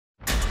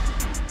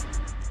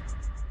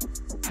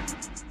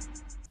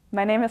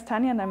My name is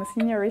Tanja and I'm a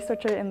senior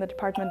researcher in the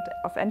Department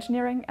of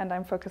Engineering, and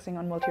I'm focusing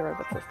on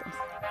multi-robot systems.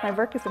 My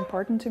work is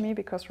important to me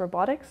because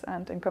robotics,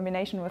 and in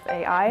combination with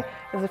AI,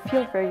 is a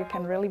field where you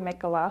can really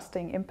make a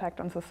lasting impact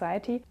on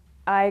society.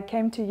 I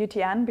came to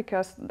UTN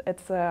because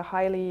it's a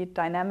highly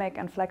dynamic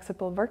and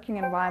flexible working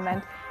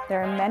environment.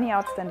 There are many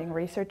outstanding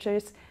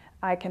researchers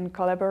I can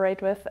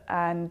collaborate with,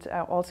 and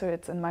also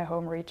it's in my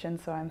home region,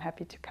 so I'm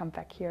happy to come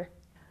back here.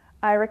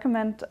 I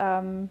recommend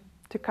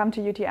to come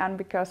to UTN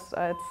because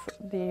it's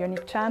the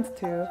unique chance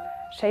to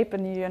shape a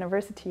new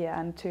university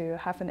and to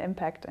have an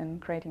impact in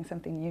creating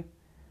something new.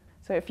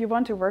 So if you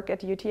want to work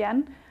at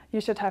UTN,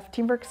 you should have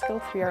teamwork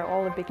skills. We are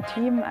all a big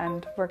team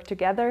and work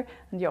together,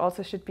 and you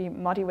also should be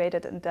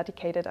motivated and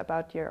dedicated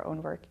about your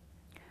own work.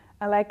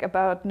 I like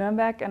about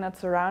Nuremberg and its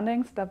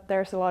surroundings that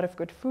there's a lot of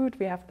good food.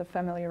 We have the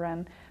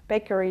family-run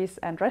bakeries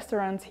and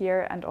restaurants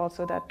here, and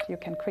also that you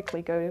can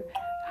quickly go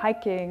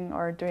hiking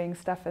or doing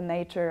stuff in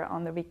nature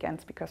on the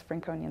weekends because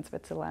Franconia,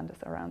 Switzerland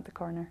is around the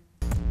corner.